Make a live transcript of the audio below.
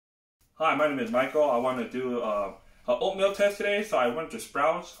Hi, my name is Michael. I want to do an oatmeal test today, so I went to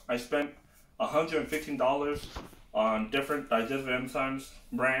Sprouts. I spent $115 on different Digestive Enzymes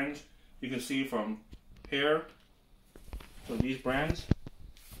brands. You can see from here, so these brands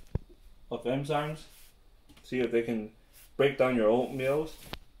of enzymes, see if they can break down your oatmeals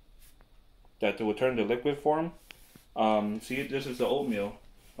that will turn to liquid form. See, this is the oatmeal.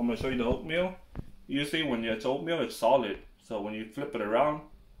 I'm going to show you the oatmeal. Usually when it's oatmeal, it's solid. So when you flip it around,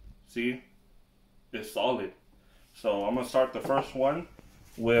 see, it's solid. So I'm going to start the first one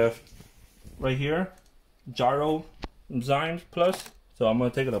with, right here, Gyro Enzymes Plus. So I'm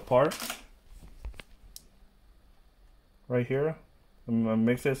going to take it apart. Right here. I'm going to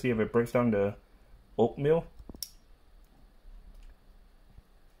mix it, see if it breaks down the oatmeal.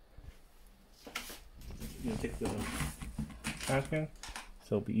 You take the napkin,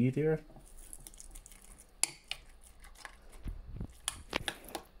 so it'll be easier.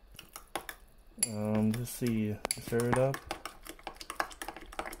 Let's see, stir it up.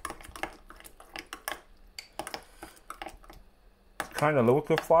 It's kind of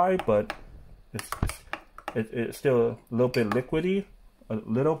liquefied, but it's still a little bit liquidy, a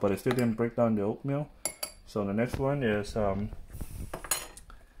little, but it still didn't break down the oatmeal. So the next one is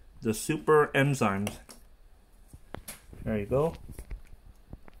the Super Enzymes. There you go.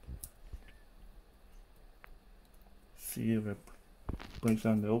 See if it breaks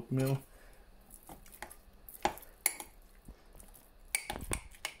down the oatmeal.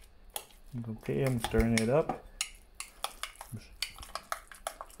 Okay, I'm stirring it up.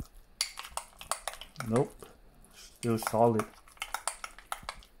 Nope, still solid.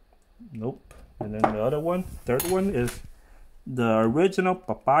 Nope. And then the other one, third one, is the original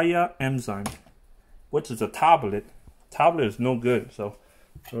Papaya Enzyme, which is a tablet. Tablet is no good, so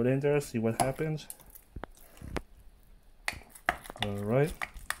throw it in there, see what happens. Alright.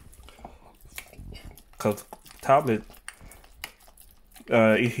 Because tablet,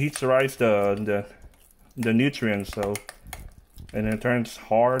 it heats the nutrients, so, and it turns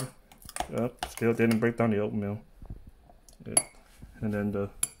hard. Still didn't break down the oatmeal. And then the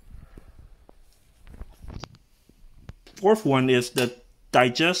fourth one is the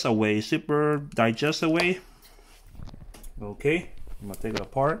Digestaway, Super Digestaway. Okay, I'm gonna take it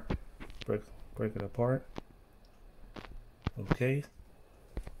apart, break it apart. Okay,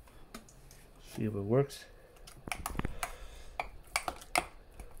 see if it works.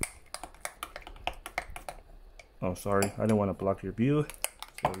 Oh, sorry, I don't want to block your view,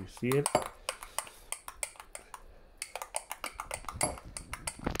 so you see it.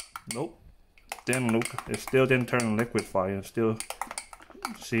 Nope, didn't look. It still didn't turn liquefied. It's still,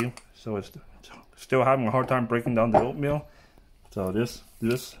 see, so it's still having a hard time breaking down the oatmeal. So this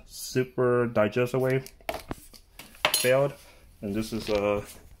Super Digestaway failed, and this is the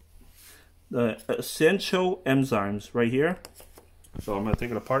essential enzymes right here. So I'm gonna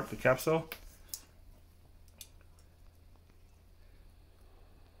take it apart, the capsule.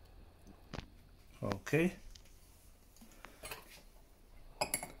 Okay.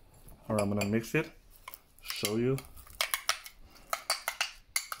 All right, I'm gonna mix it, show you.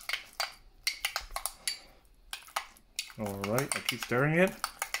 Alright, I keep stirring it.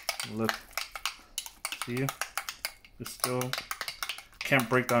 Look, see, it still can't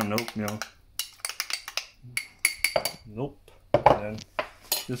break down oatmeal. Nope. And then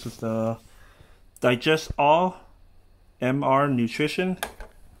this is the Digest-All MRM Nutrition.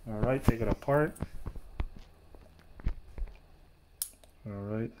 Alright, take it apart.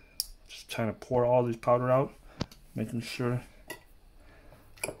 Alright, just trying to pour all this powder out, making sure.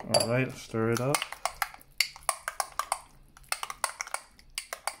 Alright, stir it up.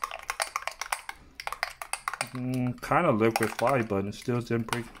 Kind of liquefied, but it still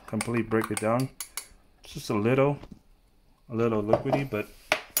didn't completely break it down. It's just a little liquidy, but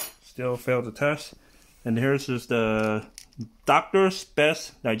still failed the test. And here's just the Doctor's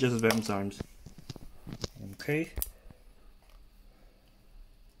Best Digestive Enzymes. Okay.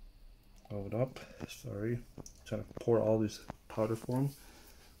 Hold up. Sorry. Trying to pour all this powder for them.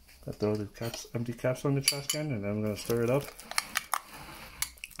 I throw the empty capsule in the trash can, and then I'm gonna stir it up.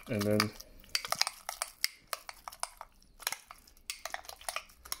 And then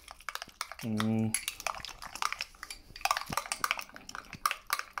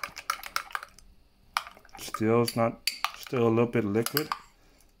still a little bit liquid,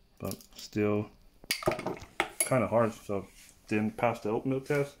 but still kind of hard, so didn't pass the oatmeal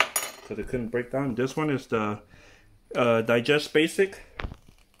test because it couldn't break down. This one is the Digest Basic.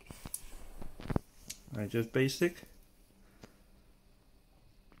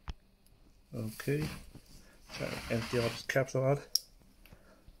 Okay, try to empty all this capsule out.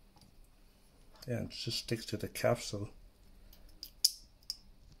 Yeah, it just sticks to the capsule.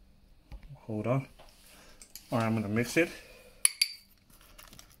 Hold on. Alright, I'm gonna mix it.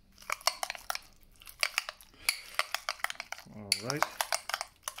 Alright.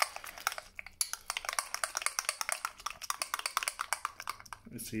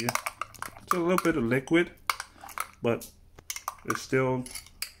 You see, it's a little bit of liquid, but it still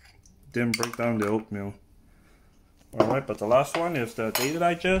didn't break down the oatmeal. Alright, but the last one is the Daily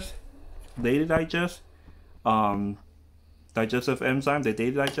Digest. Digestive enzyme. The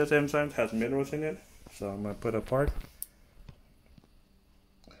Daily Digest enzymes has minerals in it, so I'm gonna put apart.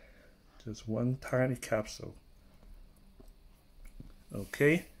 Just one tiny capsule.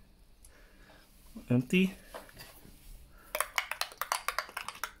 Okay. Empty.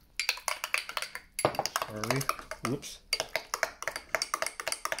 Sorry. Whoops.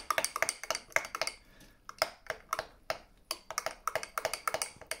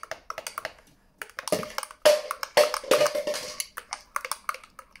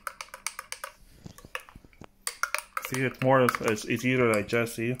 See, it's more, it's easier to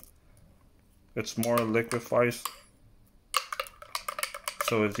digest, see? It's more liquefies.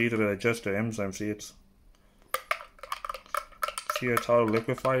 So it's easier to digest the enzyme, see it's... See that's how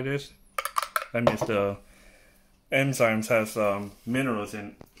liquefied it is? That means the enzymes has minerals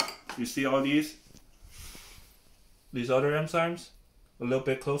in. You see all these other enzymes? A little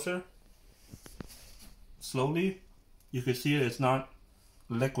bit closer. Slowly, you can see it's not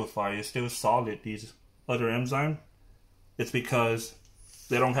liquefied, it's still solid, these other enzymes. It's because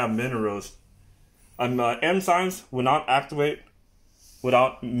they don't have minerals. Enzymes will not activate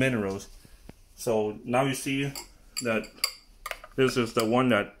without minerals. So now you see that this is the one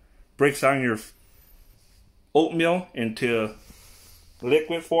that breaks down your oatmeal into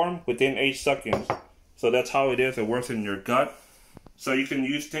liquid form within 8 seconds. So that's how it is. It works in your gut. So you can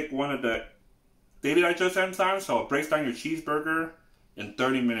take one of the Daily Digest enzymes, so it breaks down your cheeseburger in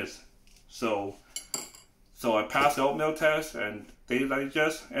 30 minutes. So I passed the oatmeal test, and Daily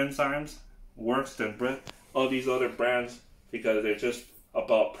Digest enzymes works than all these other brands because they're just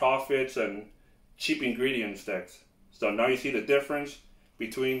about profits and cheap ingredient sticks. So now you see the difference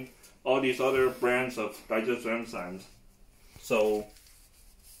between all these other brands of digestive enzymes. So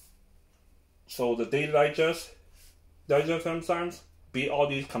the Daily Digest enzymes beat all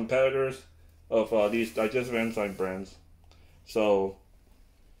these competitors of these digestive enzyme brands. So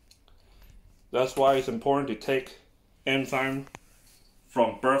that's why it's important to take enzyme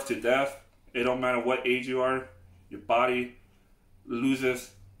from birth to death. It don't matter what age you are, your body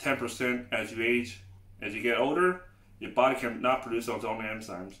loses 10% as you age. As you get older, your body cannot produce its own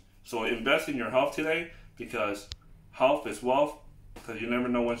enzymes. So invest in your health today, because health is wealth, because you never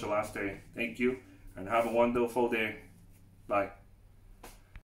know when's your last day. Thank you, and have a wonderful day. Bye.